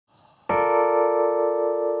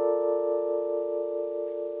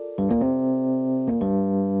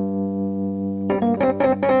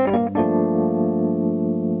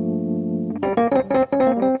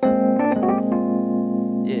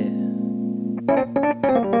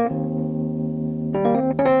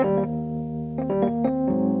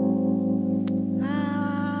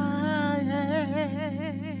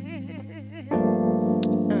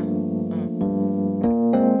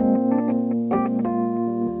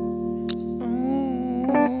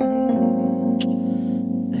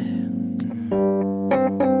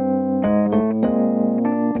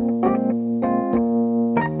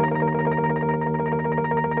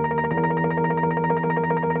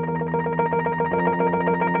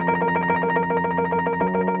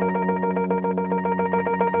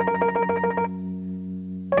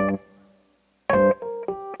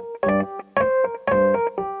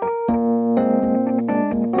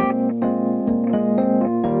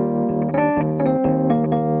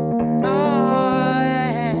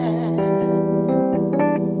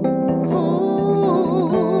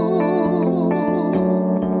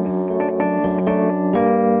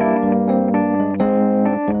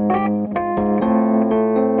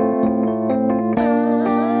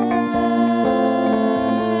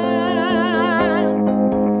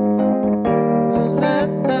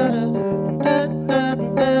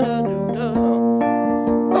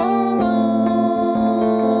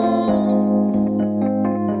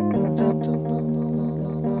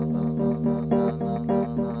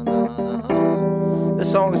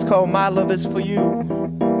called My Love Is For You.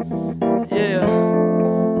 Yeah.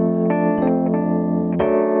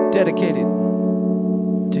 Dedicated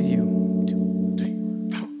to you.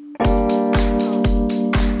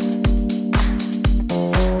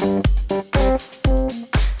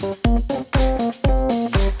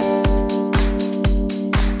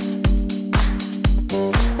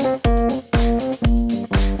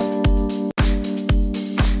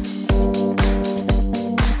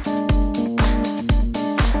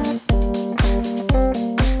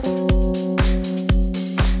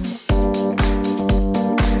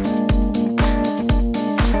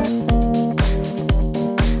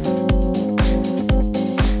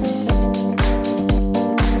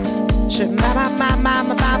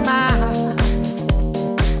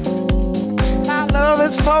 My love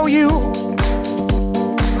is for you.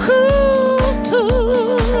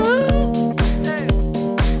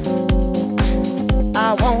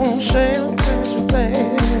 I won't share it with you,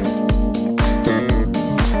 baby.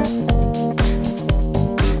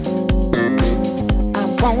 I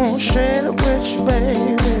won't share it with you, baby.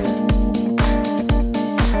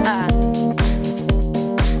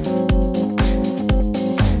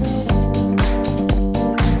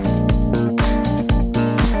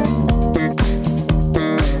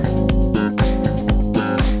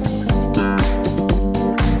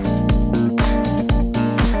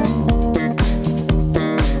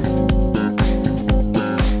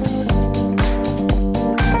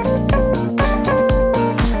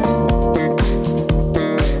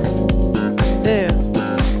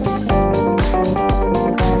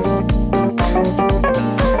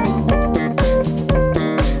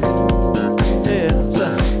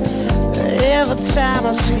 Every time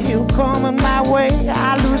I see you coming my way,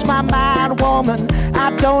 I lose my mind, woman.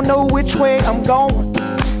 I don't know which way I'm going.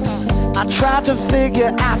 I try to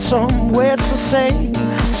figure out some words to say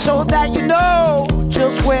so that you know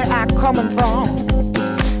just where I'm coming from.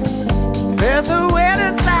 There's a way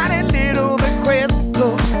that sounded a little bit crazy,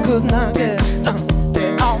 could not get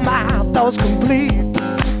all my thoughts complete.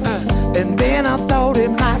 And then I thought it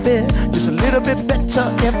might be just a little bit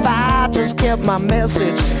better if I just kept my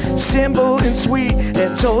message simple and sweet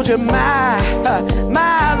and told you my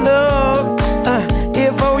love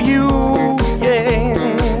is for you. Yeah,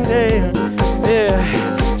 yeah,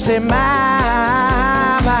 yeah. Say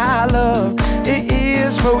my love, it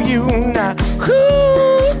is for you now.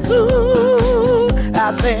 Ooh,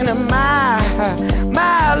 I say my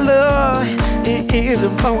love, it is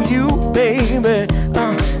for you, baby.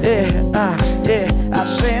 Yeah, I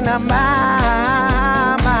say now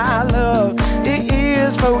my love, it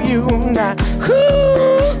is for you now.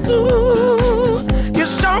 Ooh, you're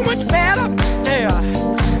so much better, yeah.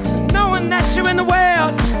 Knowing that you're in the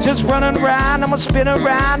world, just running around, I'ma spin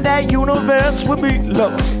around that universe with me,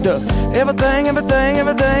 love. Everything, everything,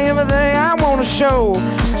 everything, everything I wanna show.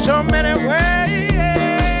 So many ways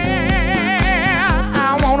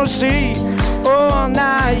I wanna see. Oh,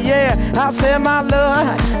 nah, yeah. I say my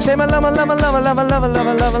love, say my love, love, love, love, love, love,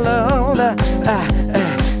 love, love, love,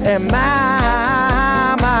 and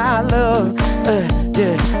my love,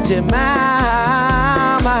 yeah, yeah,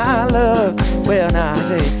 my love. Well, now I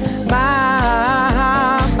say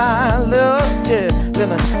my love, yeah,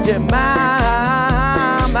 yeah,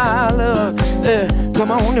 my love, yeah.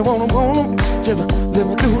 Come on, you wanna, let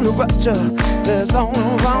me do the rapture. There's on,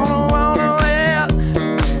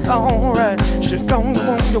 alright, she gone,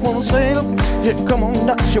 you wanna say them? Yeah, come on,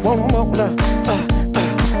 now, she wanna walk the,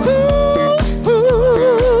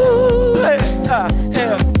 hey, yeah,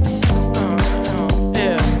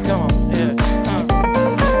 yeah, come on, yeah,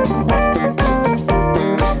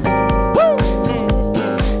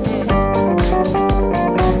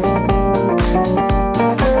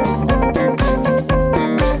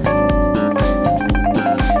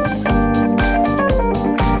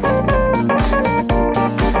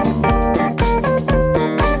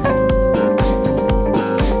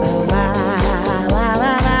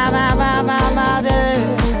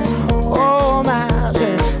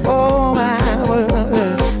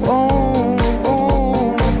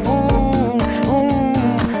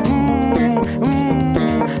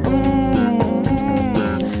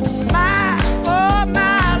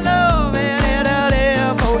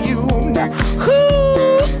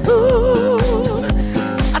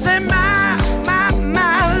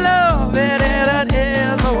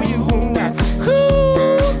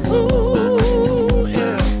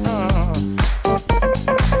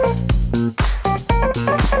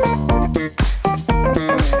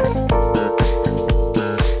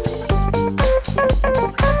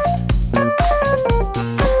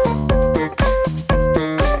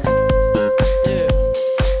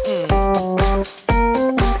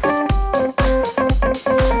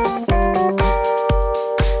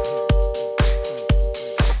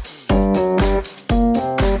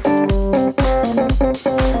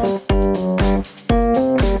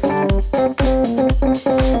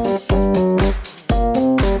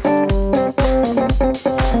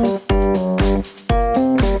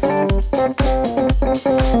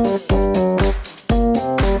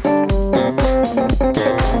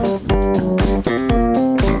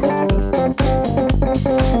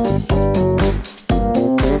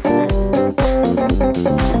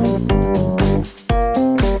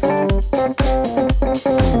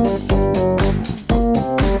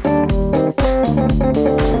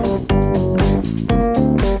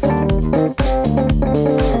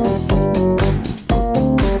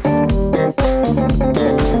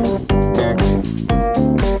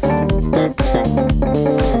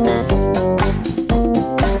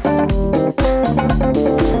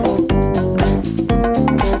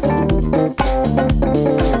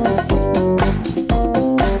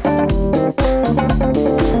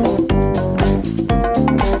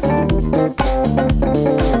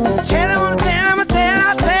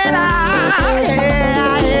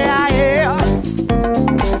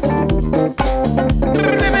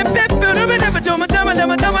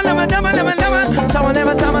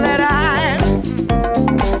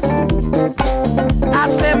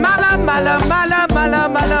 my love, my love, my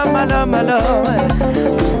love, my love, my love, my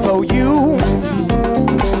love for you.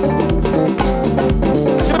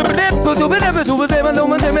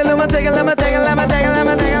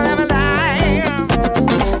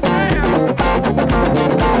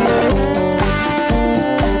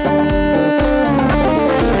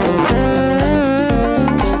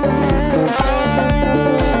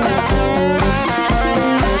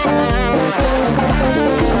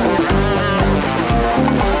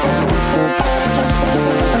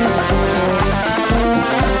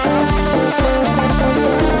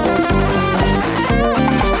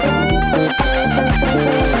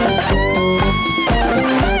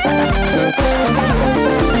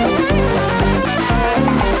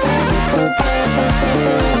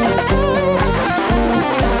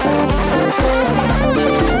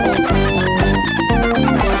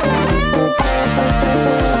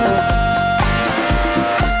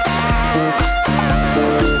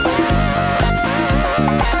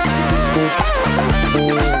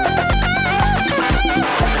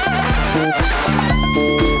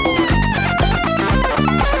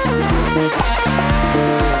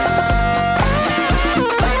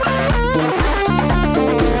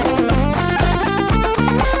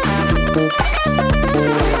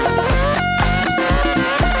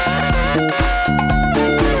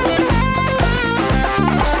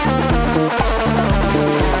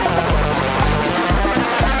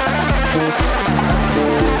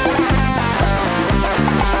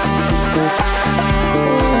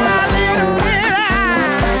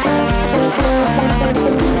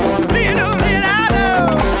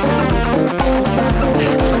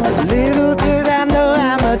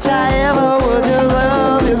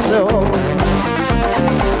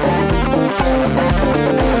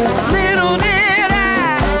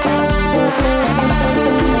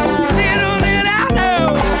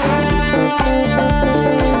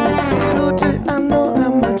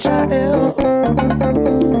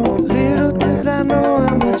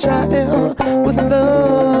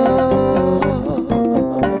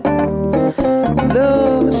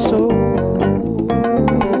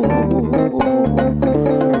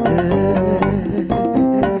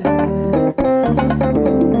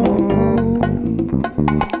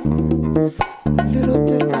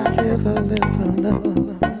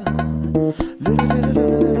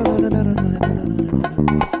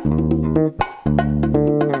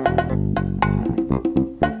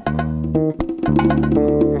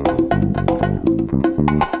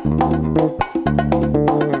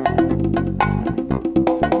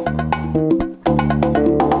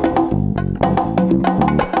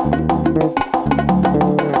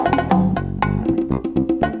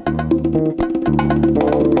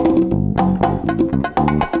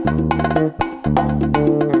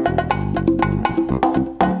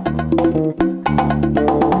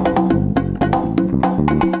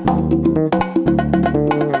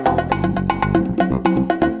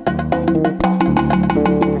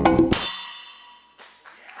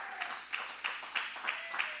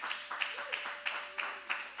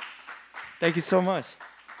 Thank you so much.